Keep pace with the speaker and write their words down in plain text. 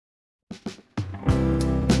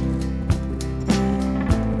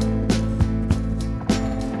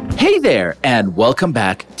Hey there, and welcome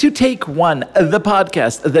back to Take One, the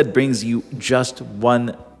podcast that brings you just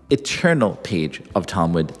one eternal page of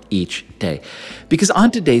Talmud each day. Because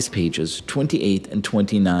on today's pages, 28 and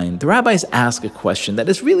 29, the rabbis ask a question that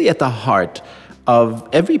is really at the heart of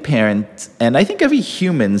every parent and I think every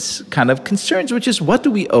human's kind of concerns, which is what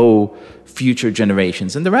do we owe future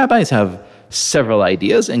generations? And the rabbis have several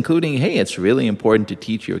ideas, including, hey, it's really important to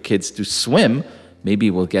teach your kids to swim.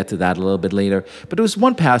 Maybe we'll get to that a little bit later. But there was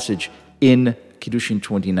one passage in Kiddushin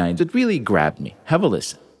 29 that really grabbed me. Have a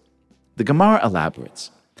listen. The Gemara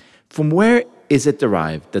elaborates. From where is it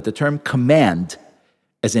derived that the term command,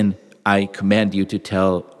 as in I command you to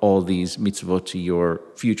tell all these mitzvot to your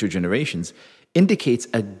future generations, indicates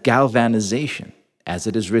a galvanization, as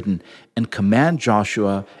it is written, and command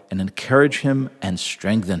Joshua and encourage him and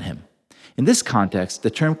strengthen him. In this context, the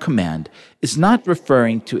term command is not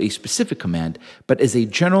referring to a specific command, but is a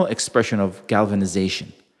general expression of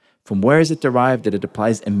galvanization. From where is it derived that it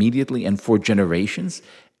applies immediately and for generations?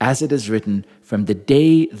 As it is written, from the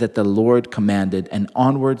day that the Lord commanded and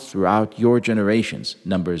onward throughout your generations,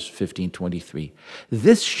 Numbers 15:23.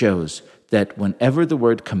 This shows that whenever the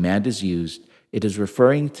word command is used, it is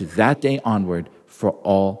referring to that day onward for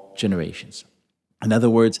all generations. In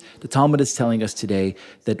other words, the Talmud is telling us today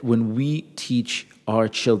that when we teach our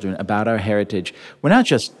children about our heritage, we're not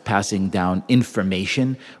just passing down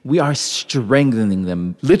information, we are strengthening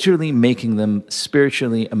them, literally making them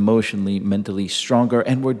spiritually, emotionally, mentally stronger,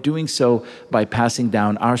 and we're doing so by passing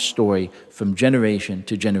down our story from generation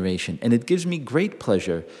to generation. And it gives me great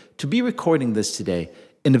pleasure to be recording this today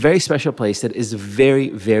in a very special place that is very,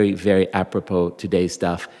 very, very apropos today's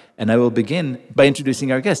stuff. And I will begin by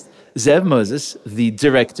introducing our guest, Zev Moses, the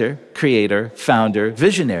director, creator, founder,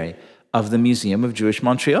 visionary of the Museum of Jewish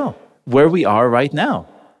Montreal, where we are right now.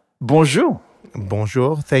 Bonjour.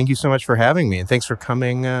 Bonjour. Thank you so much for having me. And thanks for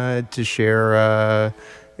coming to share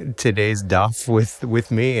today's daf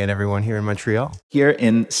with me and everyone here in Montreal. Here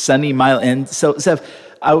in sunny Mile End. So, Zev,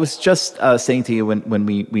 I was just saying to you when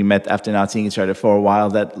we met after not seeing each other for a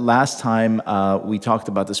while that last time we talked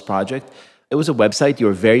about this project, it was a website. You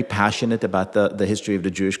were very passionate about the history of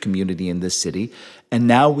the Jewish community in this city. And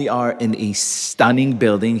now we are in a stunning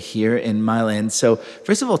building here in Mile End. So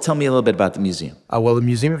first of all, tell me a little bit about the museum. Well, the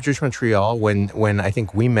Museum of Jewish Montreal, when I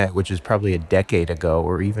think we met, which is probably a decade ago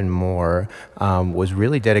or even more, was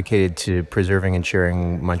really dedicated to preserving and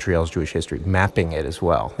sharing Montreal's Jewish history, mapping it as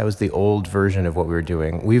well. That was the old version of what we were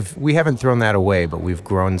doing. We haven't thrown that away, but we've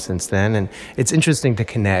grown since then. And it's interesting to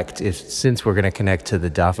connect. Since we're going to connect to the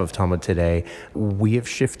Daf of Talmud today, we have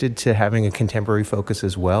shifted to having a contemporary focus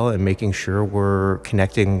as well and making sure we're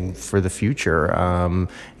connecting for the future,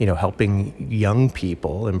 helping young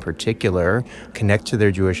people in particular connect to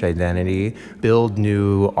their Jewish identity, build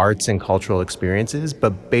new arts and cultural experiences,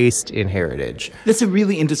 but based in heritage. That's a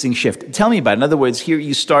really interesting shift. Tell me about it. In other words, here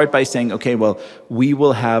you start by saying, okay, well, we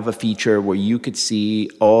will have a feature where you could see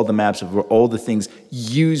all the maps of all the things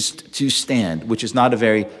used to stand, which is not a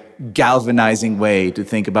very galvanizing way to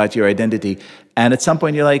think about your identity. And at some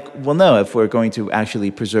point you're like, well, no, if we're going to actually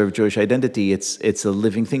preserve Jewish identity, it's a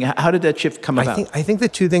living thing. How did that shift come about? I think the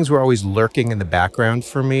two things were always lurking in the background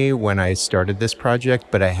for me when I started this project,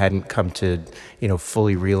 but I hadn't come to,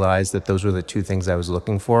 fully realize that those were the two things I was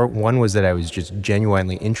looking for. One was that I was just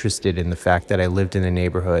genuinely interested in the fact that I lived in a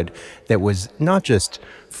neighborhood that was not just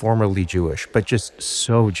formerly Jewish, but just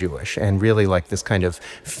so Jewish and really like this kind of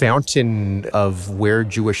fountain of where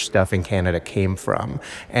Jewish stuff in Canada came from,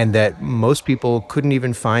 and that most people couldn't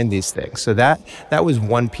even find these things. So that was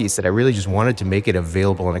one piece that I really just wanted to make it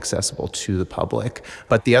available and accessible to the public.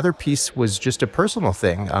 But the other piece was just a personal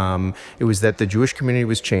thing. It was that the Jewish community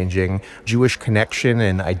was changing. Jewish connection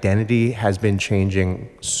and identity has been changing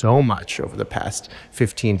so much over the past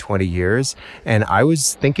 15, 20 years. And I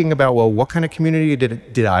was thinking about, well, what kind of community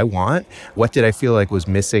did I want? What did I feel like was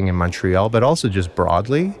missing in Montreal, but also just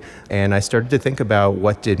broadly? And I started to think about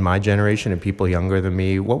what did my generation and people younger than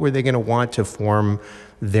me, what were they going to want to form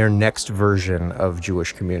their next version of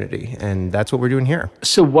Jewish community? And that's what we're doing here.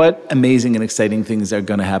 So what amazing and exciting things are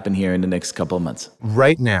going to happen here in the next couple of months?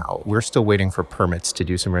 Right now, we're still waiting for permits to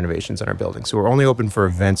do some renovations in our building. So we're only open for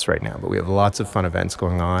events right now, but we have lots of fun events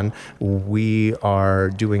going on. We are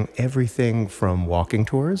doing everything from walking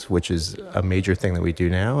tours, which is a major thing that we do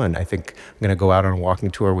now. And I think I'm going to go out on a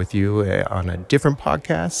walking tour with you on a different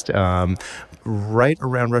podcast. Right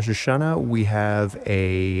around Rosh Hashanah, we have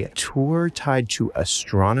a tour tied to astrology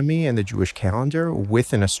astronomy and the Jewish calendar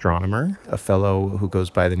with an astronomer, a fellow who goes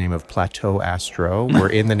by the name of Plateau Astro. We're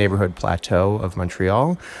in the neighborhood Plateau of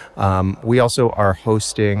Montreal. We also are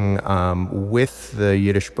hosting with the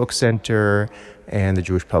Yiddish Book Center and the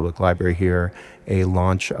Jewish Public Library here a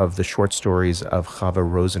launch of the short stories of Chava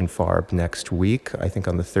Rosenfarb next week, I think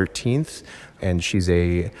on the 13th. And she's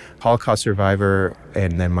a Holocaust survivor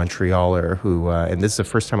and then Montrealer who, and this is the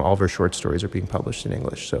first time all of her short stories are being published in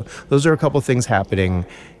English. So those are a couple things happening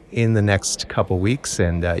in the next couple weeks.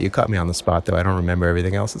 And you caught me on the spot, though. I don't remember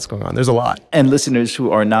everything else that's going on. There's a lot. And listeners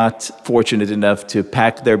who are not fortunate enough to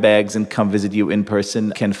pack their bags and come visit you in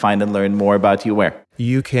person can find and learn more about you where?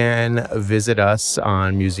 You can visit us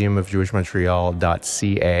on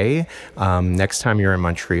museumofjewishmontreal.ca. Next time you're in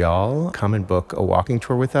Montreal, come and book a walking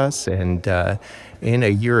tour with us. And in a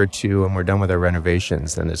year or two, when we're done with our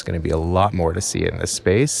renovations, then there's going to be a lot more to see in this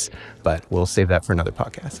space. But we'll save that for another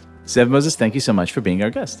podcast. Zev Moses, thank you so much for being our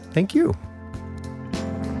guest. Thank you.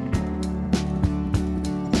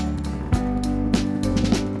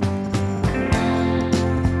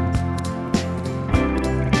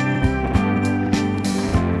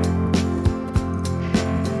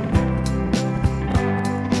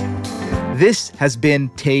 This has been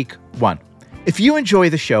Take One. If you enjoy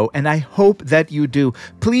the show, and I hope that you do,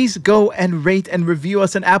 please go and rate and review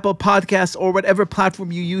us on Apple Podcasts or whatever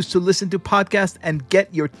platform you use to listen to podcasts, and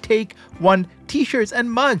get your Take One t-shirts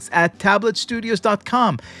and mugs at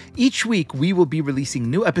tabletstudios.com. Each week, we will be releasing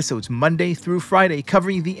new episodes Monday through Friday,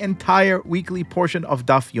 covering the entire weekly portion of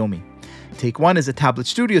Daf Yomi. Take One is a Tablet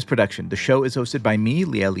Studios production. The show is hosted by me,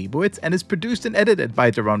 Leah Leibowitz, and is produced and edited by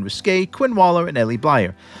Daron Ruskay, Quinn Waller, and Ellie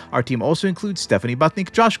Blyer. Our team also includes Stephanie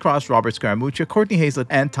Butnick, Josh Cross, Robert Scaramuccia, Courtney Hazlett,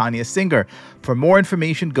 and Tanya Singer. For more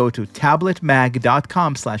information, go to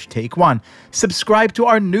tabletmag.com/takeone. Subscribe to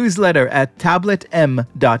our newsletter at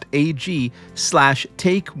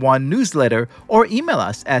tabletm.ag/takeone-newsletter, or email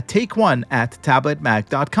us at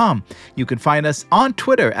takeone@tabletmag.com. You can find us on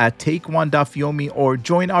Twitter at takeone.yomi, or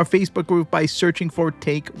join our Facebook group by searching for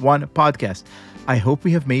Take One Podcast. I hope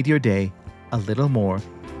we have made your day a little more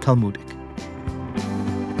Talmudic.